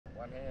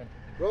One hand.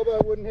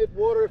 Robbo wouldn't hit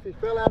water if he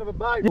fell out of a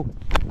boat.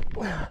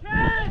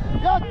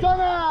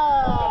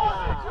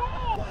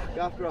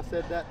 After I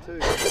said that too.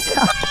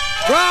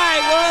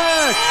 Great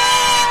work!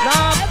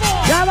 No.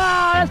 Come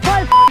on, let's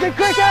play f***ing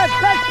cricket!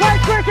 Let's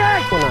play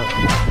cricket!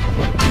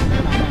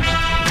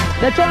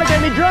 They're trying to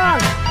get me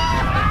drunk!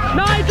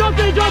 No, he dropped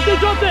it, he dropped it, he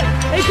dropped it!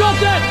 He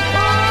dropped it!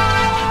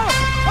 Oh!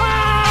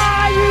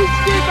 Ah, you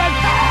stupid!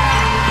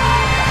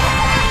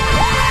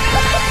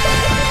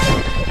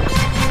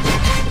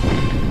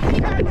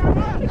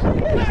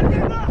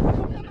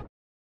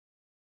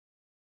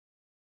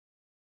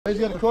 Who's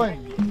got a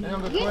coin?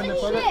 Anyone got a coin in their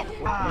pocket?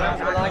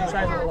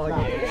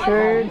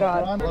 True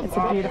God, it's a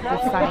beautiful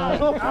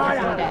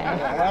sunny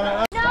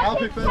day. I'll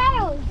pick first.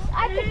 Tails!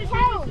 I picked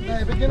tails!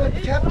 No, but you're not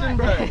the captain,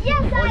 bro.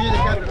 Yes, Oh, you're the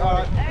captain.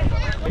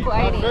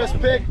 Alright. First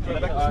pick.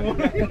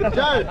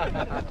 Joe.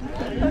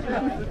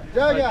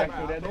 Joe, go.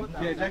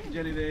 Yeah, Jack and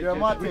Jelly there. You're on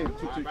my team.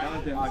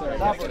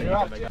 You're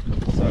up.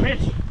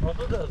 Mitch.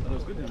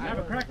 Have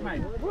a crack,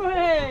 mate.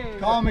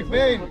 Carl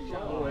McBean.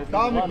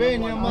 Carl McBean,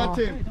 you're on my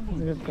team.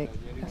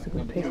 That's a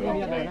good pick.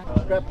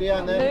 Scrap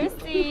down there.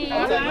 Lucy!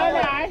 I'll take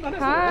that.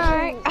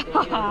 Hi!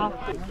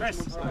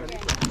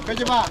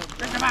 Benjamin.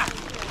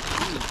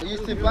 Are you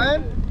still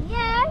playing?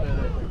 Yeah.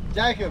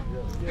 Jacob.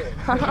 Yeah,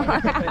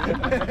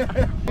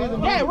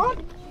 what?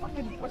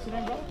 What's your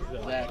name, bro?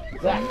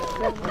 Zach.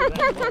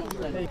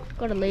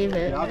 Gotta leave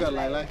it. Yeah, I'll go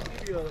Lele.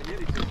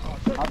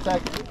 I'll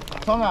take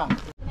Tonga.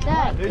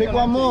 Dad. Pick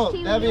one more.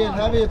 Davian.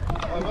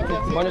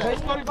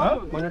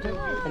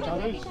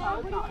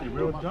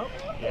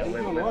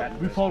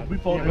 We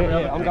fold.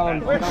 Yeah, I'm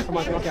going for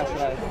my knockouts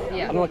today.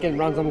 Yeah. I'm not getting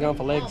runs, I'm going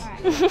for legs.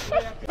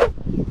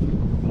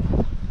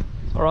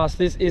 Alright, so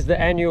this is the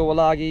annual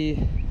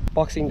Wulagi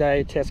Boxing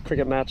Day Test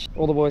cricket match.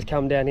 All the boys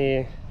come down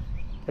here,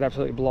 get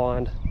absolutely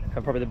blind,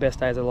 have probably the best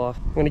days of their life.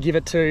 I'm going to give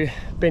it to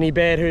Benny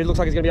Baird, who looks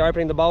like he's going to be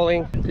opening the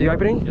bowling. Are you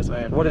opening? Yes,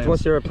 I am.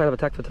 What's your plan of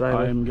attack for today?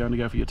 I am going to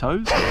go for your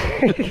toes.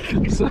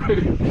 So,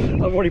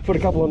 I've already put a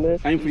couple on there.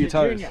 Aim for your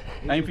toes.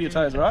 Aim for your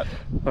toes, right?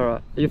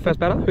 Alright, are you first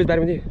batter? Who's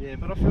batting with you? Yeah,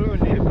 but I feel we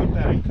need a good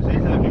batting because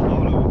he's opening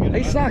bowler.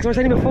 He sucks, I've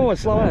seen him before,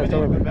 it's slow as.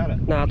 Good batter.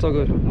 Nah, it's all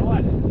good.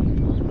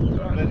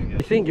 You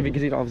think,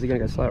 because he's obviously going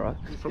to go slow, right?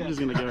 He's probably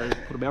just going to go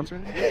put a bouncer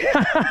in.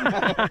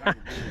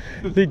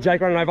 Big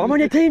Jake running over. I'm on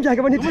your team, Jake,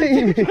 I'm on your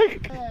team.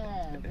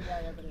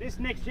 This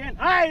next gen.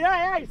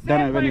 Hey! Don't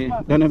have any.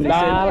 Don't have any.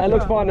 Nah, it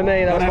looks fine to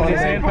me. That's fine.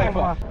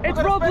 Sandpaper. It's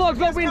Roblox,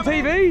 not Win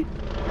TV.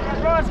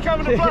 Ryan's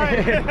coming to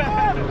play.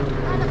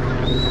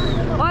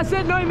 I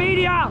said no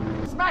media.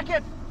 Smack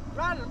it.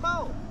 Run,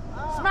 bowl.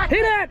 Smack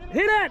Hit it.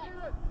 Hit it.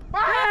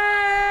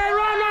 Hey,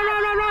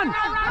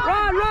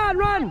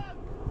 run.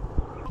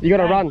 You got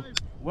to run.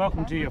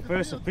 Welcome to your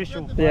first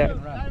official. Yeah,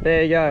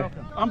 there you go.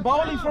 I'm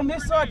bowling from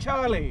this side,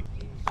 Charlie.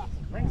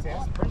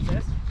 Princess.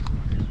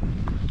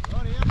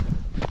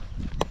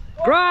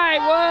 Great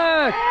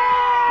work.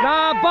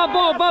 Nah, bump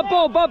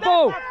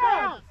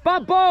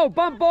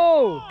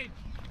ball.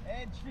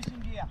 Edge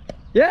fishing gear.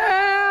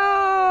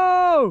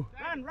 Yeah.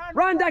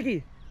 Run,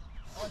 Ducky.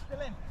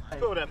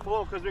 Cool that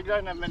ball because we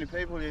don't have many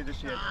people here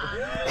just yet.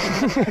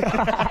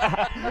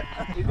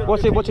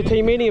 What's your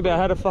team meeting about?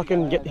 How to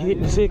fucking get hit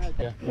in six?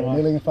 Yeah.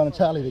 Kneeling in front of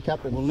Charlie, the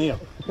captain. We'll kneel.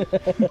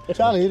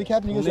 Charlie, you're the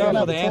captain. You got to stand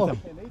up and talk.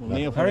 We'll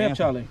kneel. Hurry up,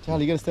 Charlie.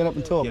 Charlie, you got to stand up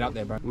and talk. Get up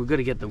there, bro. We've got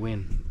to get the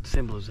win.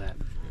 Simple as that.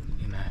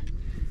 You know.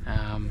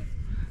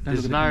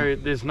 There's no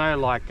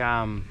like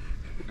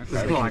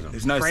There's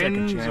no second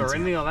friends chance or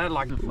anything like that.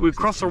 Like we've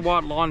crossed the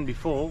white line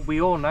before.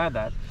 We all know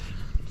that.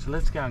 So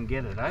let's go and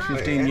get it, eh?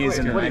 15 years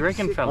in a What do you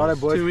reckon, fellas?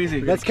 Alright, boys. Too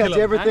easy. Let's catch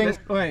everything.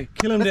 Wait,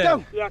 kill him Let's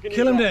dead. go.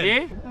 Kill him dead.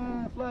 Yeah?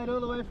 Flight all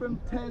the way from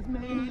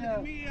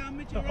Tasmania.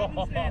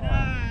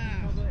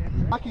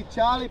 Lucky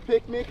Charlie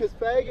picked me because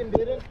Fagan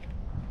didn't.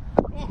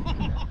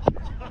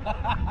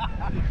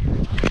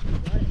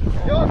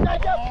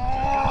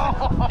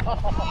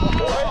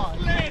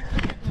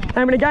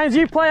 How many games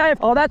you play?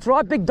 Oh, that's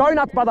right, big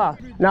donut, brother.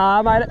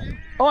 Nah, mate.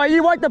 Oh,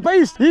 you woke the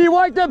beast. You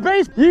woke the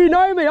beast. You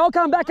know me. I'll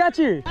come back at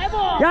you.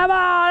 Come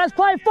on, let's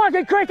play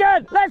fucking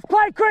cricket. Let's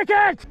play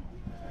cricket.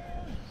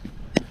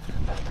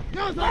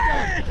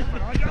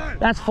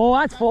 That's four.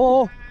 That's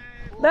four.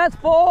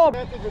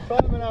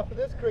 Retirement after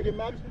this cricket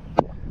match.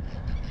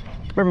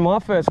 Remember my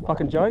first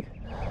fucking joke?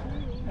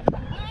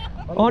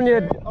 On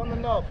the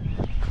knob.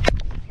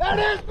 There it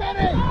is,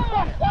 Benny!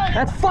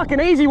 That's fucking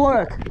easy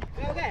work.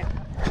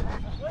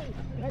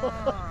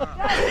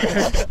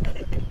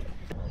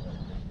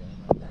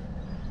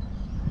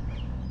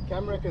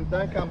 Camericans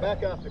don't come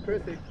back after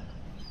Chrissy.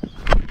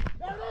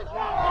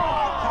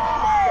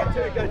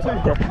 Go two.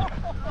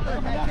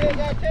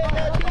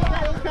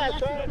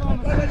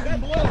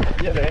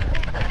 Yeah, there.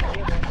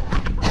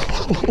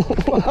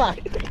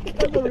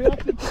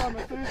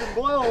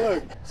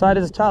 So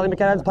this is Charlie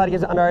McAdams, played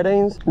against the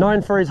under-18s.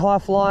 Known for his high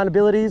flying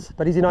abilities,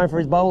 but is he known for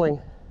his bowling?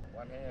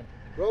 One hand.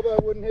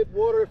 Robbo wouldn't hit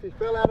water if he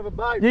fell out of a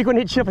boat. You couldn't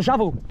hit shit for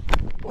shovel.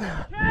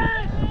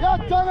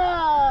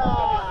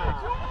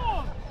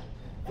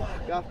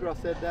 After I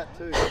said that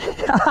too.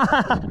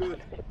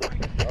 Good.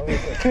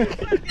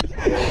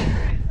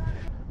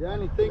 The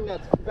only thing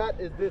that's fat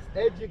is this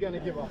edge you're going to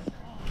give us.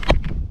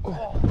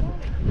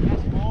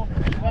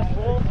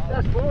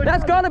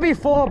 That's gotta be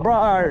 4,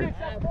 bro.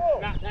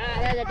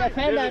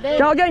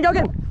 Go again, go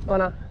again. Oh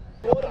no.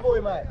 Water boy,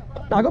 mate.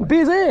 No, I got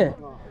beers here.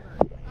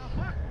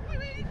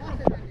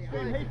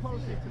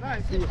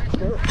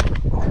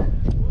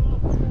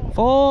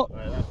 4.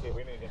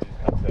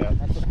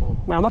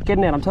 Man, I'm not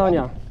getting it, I'm telling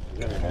you.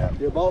 Yeah,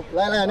 ball.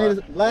 Layla,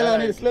 I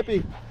need a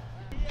slippy.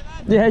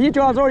 Yeah, you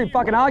guys are already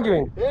fucking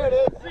arguing. There it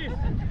is.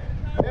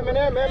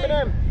 M&M.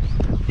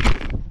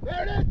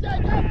 There it is,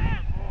 Jacob.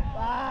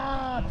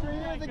 Ah, 3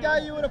 years ago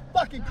you would have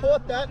fucking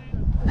caught that.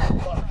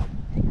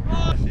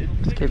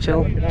 Just keep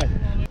chilling.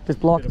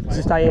 Just block,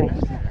 just stay in.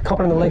 Cop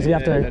it in the legs if you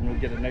have to. Then we'll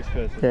get the next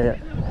person. Yeah.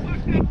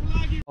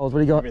 What do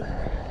you got?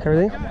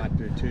 Everything? I might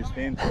do 2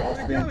 spins. I'll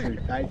spin 2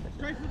 tape.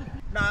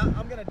 Nah,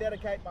 I'm going to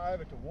dedicate my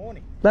over to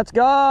Warnie. Let's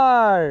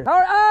go.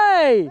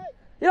 Hey!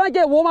 You don't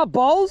get warm-up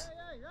bowls?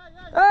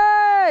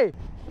 Hey!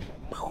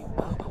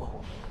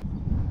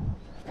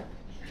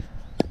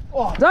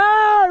 Oh.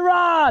 No,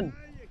 run!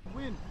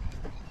 Win.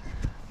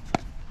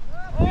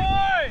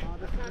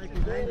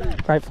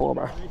 Great four,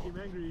 bro.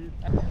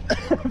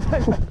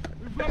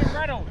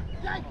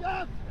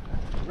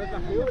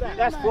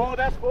 That's 4,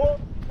 that's 4.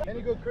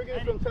 Any good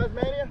cricketers from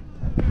Tasmania?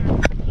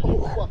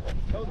 Oh, fuck.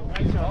 That was a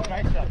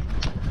great shot.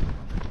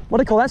 What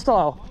do you call that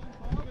style?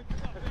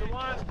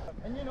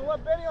 And you know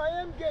what, Benny? I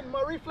am getting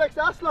my reflex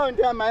are slowing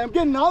down, mate. I'm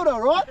getting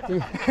older, right?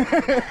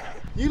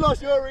 You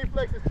lost your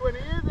reflexes 20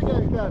 years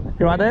ago, son.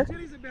 You right there?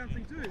 Chilies are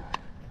bouncing too.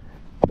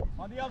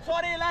 On the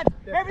outside here, lad.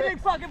 Everything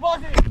fucking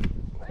positive.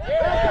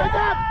 That's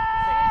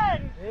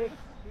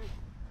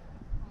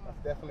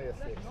definitely a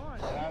 6.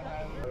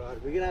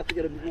 Alright, we're gonna have to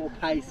get a bit more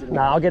pace.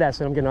 Nah, I'll get that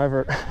soon. I'm getting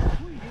over it.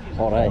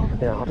 Hot, eh?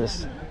 Yeah, I'll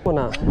just. Well,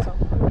 no.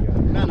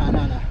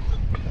 No.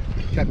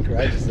 Captain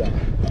Courageous, though.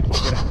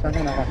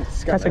 No.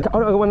 Catch it. Oh,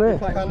 I got one there.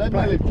 Can't let me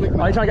leave click, Oh,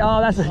 you're trying to get.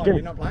 Oh, that's a You're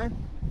good. not playing?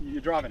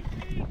 You're driving.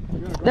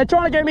 They're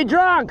trying to get me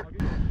drunk.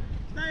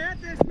 Stay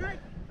out there, snake.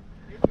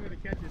 He's going to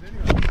catch it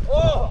anyway.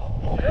 Oh!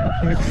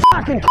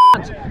 Fucking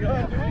cunt.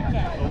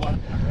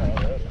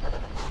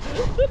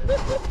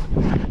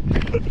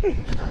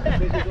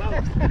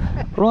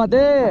 Right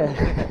there.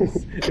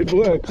 It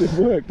worked.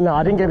 No,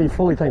 I didn't get me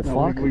fully, thank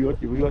fuck. We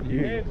got you.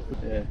 Yeah,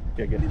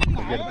 get it.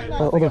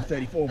 Oh, okay.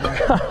 34, bro.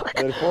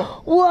 34?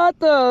 What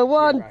the?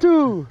 1,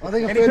 2. I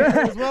think I'm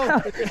 34 as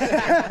well.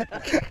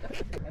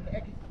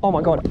 Oh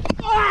my god.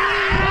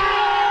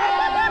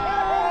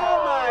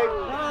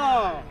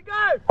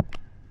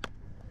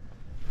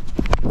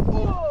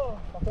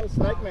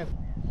 Snake man.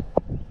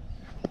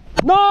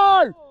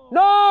 No!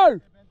 No!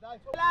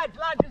 Lads,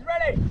 is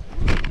ready.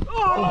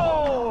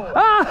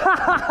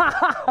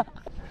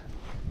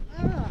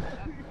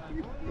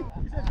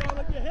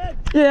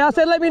 Yeah, I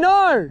said let me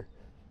know.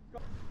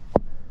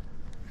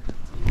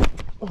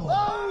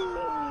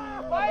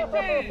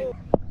 Fighting.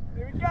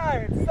 Here we go.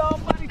 It's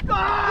somebody.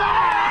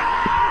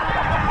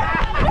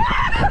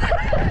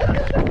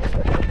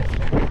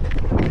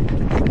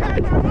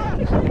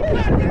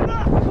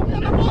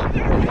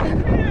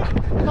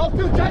 I'll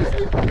still chase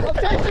you. I'll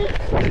chase you.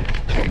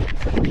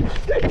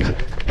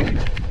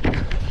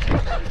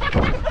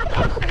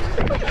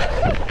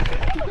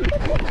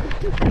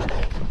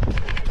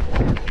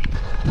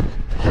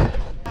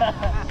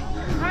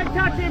 I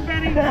touch him,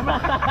 Benny.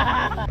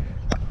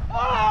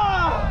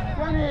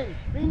 Benny,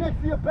 be next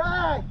to your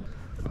bag.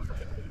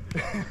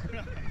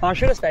 I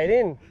should have stayed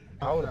in.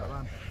 Colder,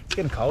 man. It's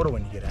getting colder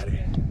when you get out of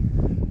here.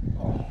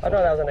 I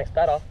know that was the next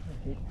batter.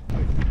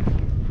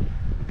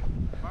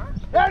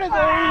 There it is!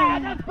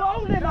 That's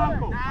bowling,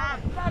 Uncle.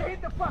 That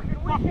hit the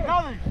fucking wicket.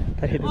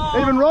 That hit it.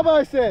 Even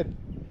Robbo said.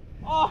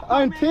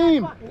 Own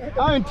team.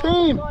 Own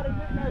team.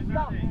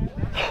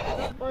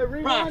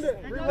 Rewind it.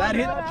 That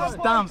hit the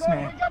stumps,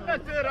 man.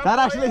 That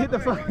actually hit the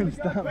fucking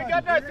stump. We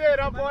got that set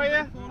up for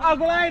you.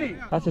 Uncle 80.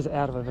 That's just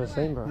out of a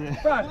scene, bro.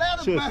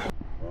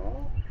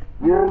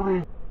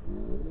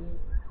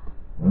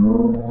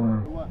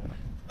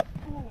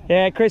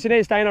 Yeah, Chris, you need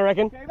to stay in, I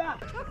reckon.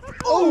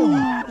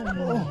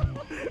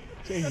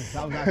 Jesus,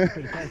 that was actually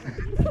pretty close.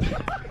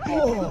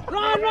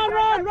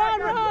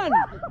 Run!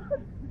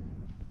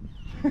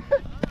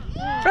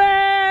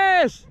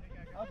 Fish!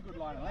 That's a good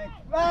line of length.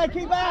 Right,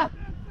 keep back.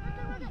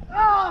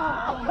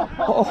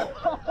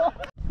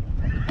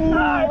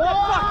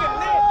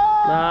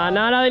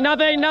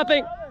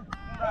 Nothing.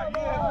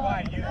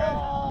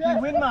 You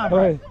win, man,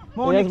 Bro,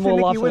 More he has nicks more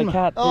than life Nicky than a Winman.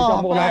 cat. He's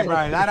got more life. Bro,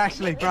 that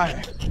actually, bro.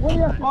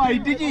 Oh,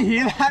 did you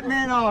hear that,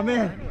 man? Oh,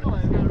 man.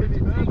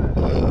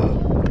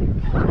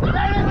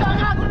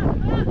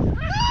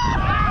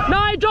 No,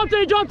 he dropped it.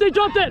 He dropped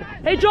it.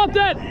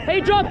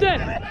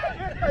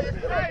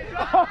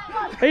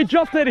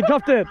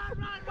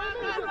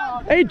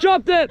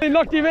 He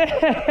knocked him in.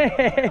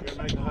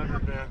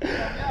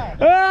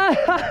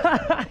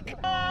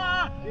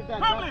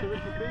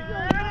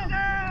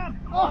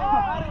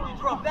 How did you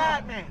drop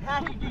that, man? How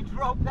did you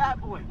drop that,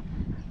 boy?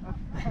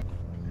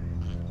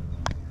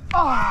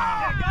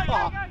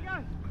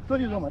 Thought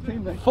you was on my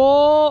team then.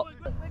 4.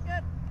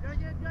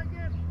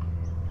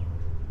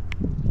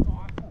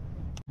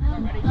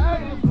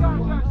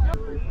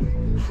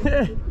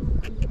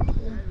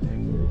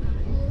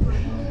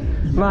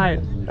 Mate,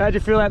 how'd you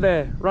feel out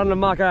there running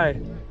amok, eh?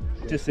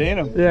 Just seeing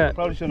him. Yeah.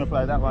 Probably shouldn't have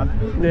played that one.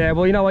 Yeah,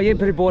 well, you know what, you're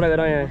pretty bored out there,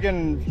 don't We're you?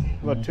 getting,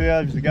 what, 2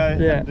 hours to go.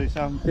 Yeah. Have to do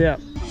something. Yeah.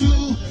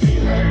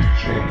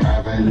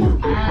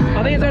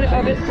 I think it's only,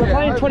 we're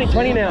playing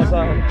 2020 now,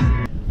 so.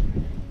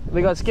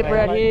 We got Skipper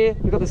out here,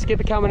 we got the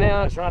Skipper coming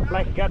out. That's right,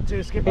 Blake, got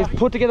to Skipper. He's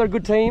put together a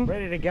good team.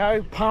 Ready to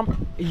go, pump.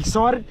 Are you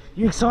excited?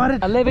 You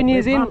excited? 11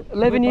 years We're in, pumped.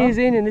 11 We're years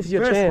pumped. in, and this is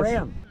your First chance.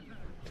 round.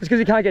 Just because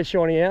you can't get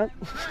Shawnee out.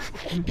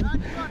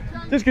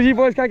 Just because you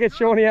boys can't get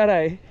Shawnee out,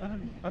 eh?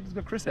 I just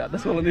got Chris out.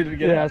 That's all I needed to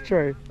get Yeah, out. that's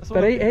true. That's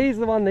But all he's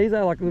the one, he's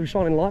like a little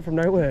shining light from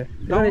nowhere.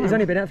 He's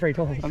only been out 3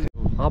 times.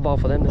 I'll bowl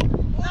for them then.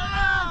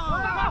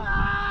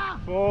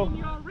 4.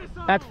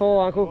 That's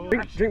 4, Uncle.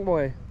 Drink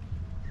boy.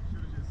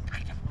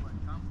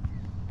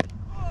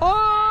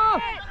 Oh!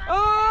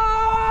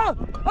 Oh!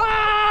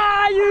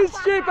 Ah! You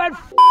stupid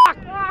fuck!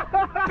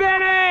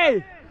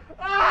 Benny!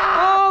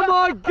 Oh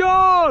my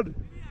god!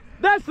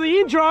 That's the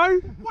intro!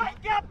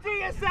 Wake up to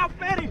yourself,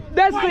 Benny!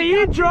 That's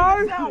the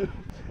intro!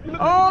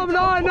 Oh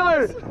no,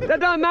 no! That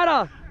don't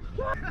matter!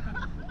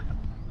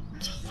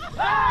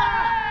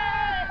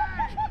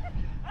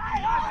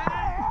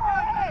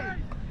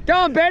 Go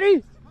on,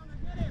 Benny!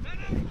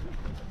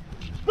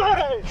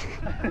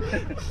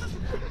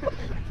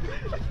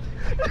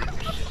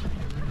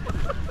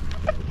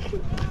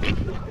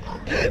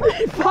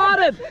 He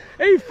farted!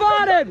 He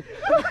farted!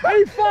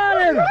 He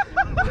farted!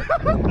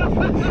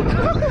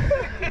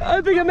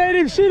 I think I made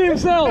him shit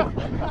himself!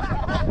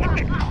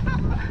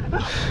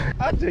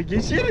 I think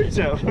he shit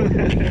himself.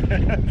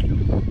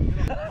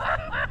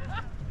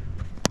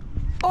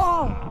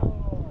 Oh!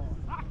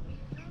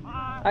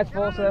 That's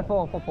 4, so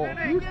 4.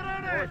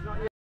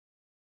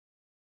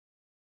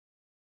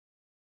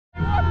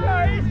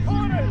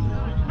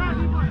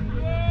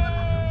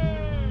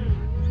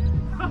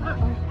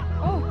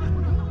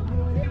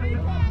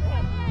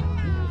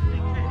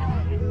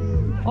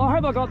 Oh, I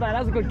hope I got that. That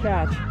was a good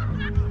catch.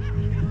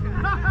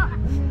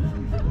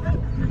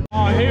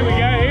 Oh, here we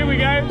go, here we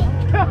go.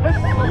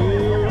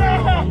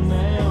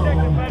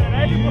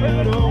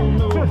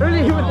 Who's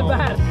he with the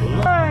bat?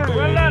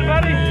 Well done,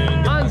 buddy.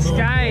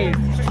 Unscathed.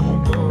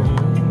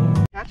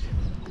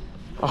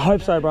 I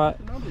hope so, bro.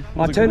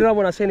 I turned it on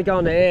when I seen it go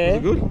in the air. Was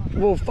it good?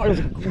 Well, fuck, it was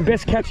the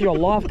best catch of your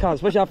life, cuz,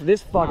 especially after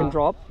this fucking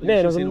drop.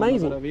 Man, it was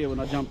amazing. Over here when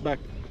I jumped back.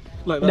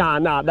 Like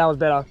that. Nah, that was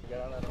better.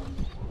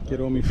 Get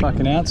all me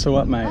fucking outs or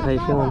what, mate? How you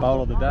feeling?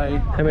 Bowl of the day.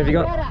 How many have you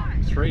got?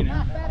 3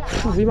 now.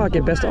 You might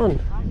get best on.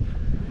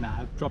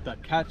 Nah, I've dropped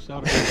that catch, so I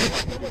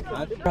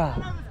don't know.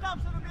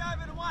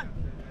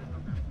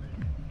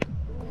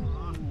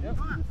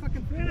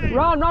 Bruh.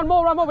 Run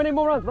more, we need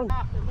more runs. Run!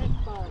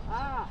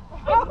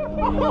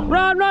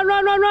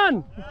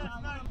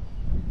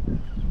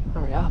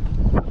 Hurry up.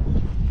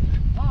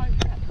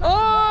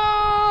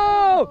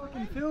 Oh!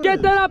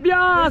 Get that up,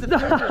 yas!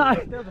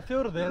 There's a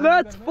fielder there.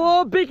 That's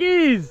 4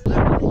 bickies!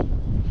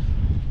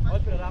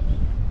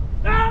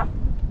 Ah!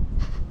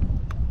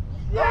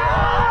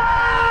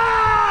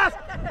 Yes!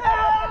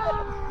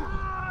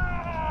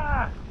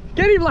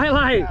 Get him,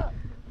 Lele!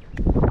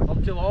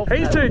 I'm too old.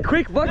 He's too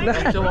quick, fuck I'm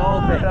that. too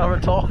old, man. I'm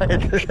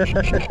retired.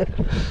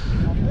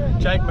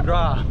 Jake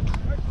McGrath.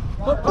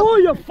 Oh,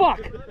 you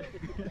fuck!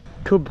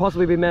 Could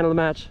possibly be man of the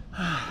match.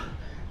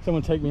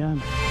 Someone take me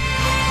home.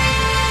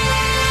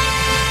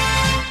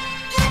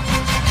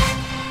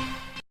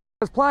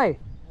 Let's play.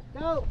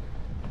 Go.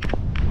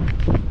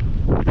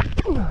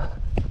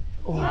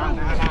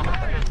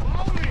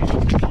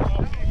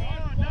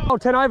 Oh,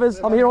 10 overs.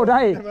 I'm here all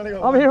day.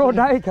 I'm here all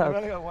day, cuz.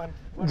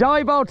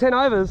 Joey bowled 10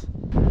 overs.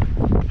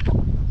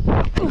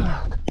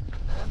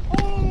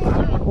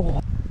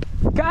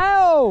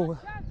 Go!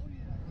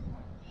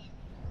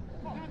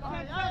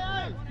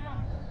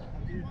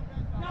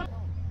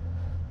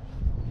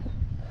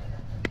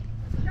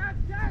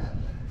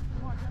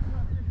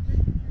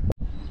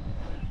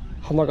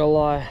 I'm not gonna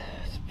lie,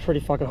 it's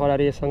pretty fucking hot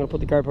out here, so I'm gonna put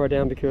the GoPro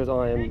down because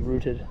I am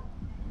rooted.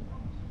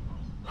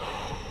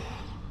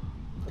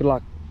 Good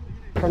luck.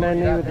 Come down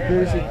here with the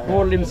goose, he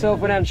bought it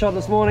himself, went out and shot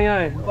this morning,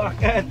 eh? Fuck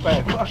that,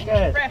 man. Fuck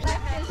that.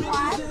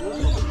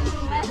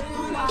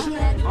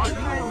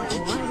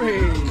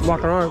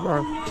 Walking around,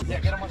 bro.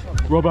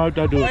 Robbo,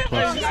 don't do it,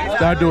 please.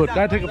 Don't do it.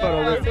 Don't take a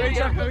photo of it. Put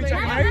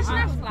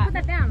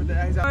that down.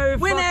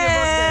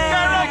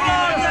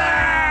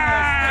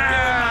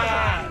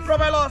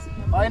 Robbo lost.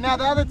 Alright, now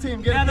the other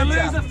team get a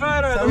picture.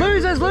 Photo.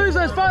 Losers,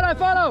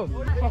 photo!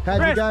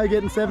 How'd you go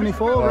getting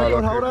 74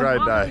 record holder?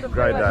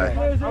 Great day.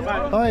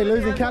 Hey,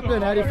 losing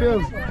captain, how do you feel?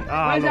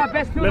 A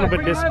little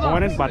bit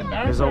disappointed, but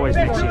there's always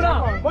Mitch here.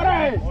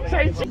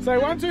 Say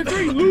 1, 2,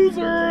 3,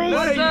 losers!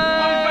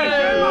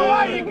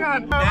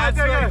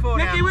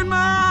 Nicky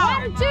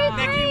Winmar! 1, 2,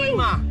 3.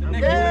 I'm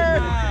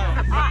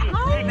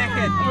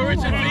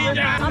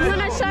going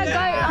to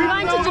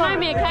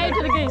Janome, okay,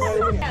 to the goose.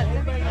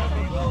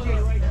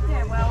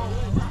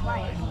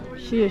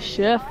 She a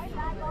chef.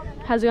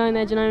 How's it going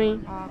there,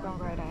 Janome? Oh, going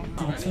great,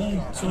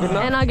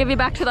 eh? And I'll give you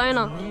back to the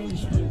owner.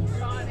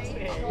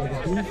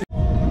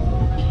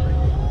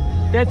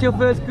 That's your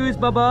first goose,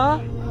 Baba.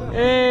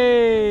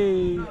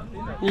 Hey,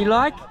 you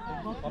like?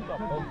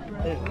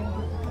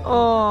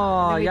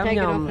 Oh, yum Take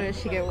it yum. off her,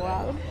 she get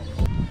wild.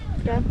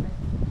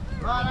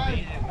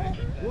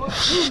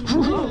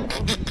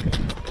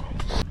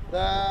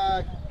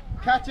 The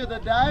catch of the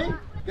day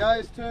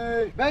goes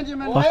to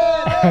Benjamin.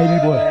 Tiny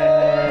boy.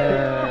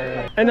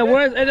 And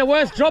the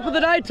worst drop of the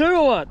day too,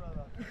 or what?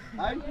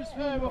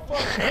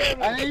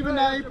 And even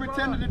though he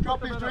pretended to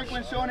drop his drink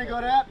when Shawnee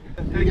got out,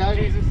 here you go.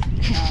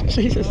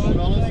 Jesus.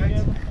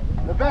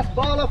 The best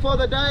bowler for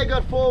the day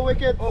got 4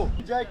 wickets.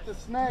 Jake the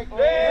Snake.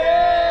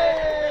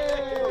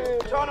 Yay!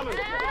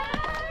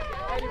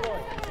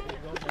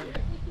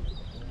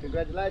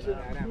 Congratulations.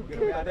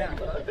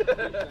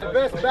 The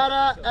best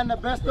batter and the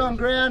best on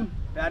ground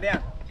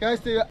goes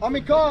to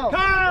Ami Kyle.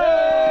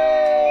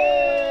 Hey!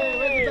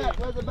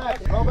 Where's the bat?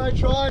 Robo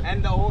tried.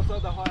 And also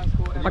the highest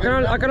score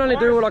ever. I can only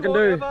do what I can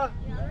do.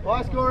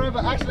 High score ever.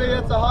 Actually,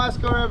 it's the highest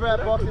score ever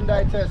at Boxing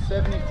Day Test,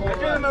 74 runs.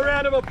 Give them a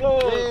round of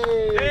applause.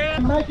 Yeah.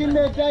 Making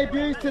their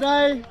debuts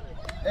today,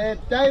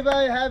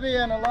 Davo, Javi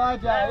and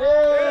Elijah.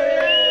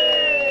 Yay!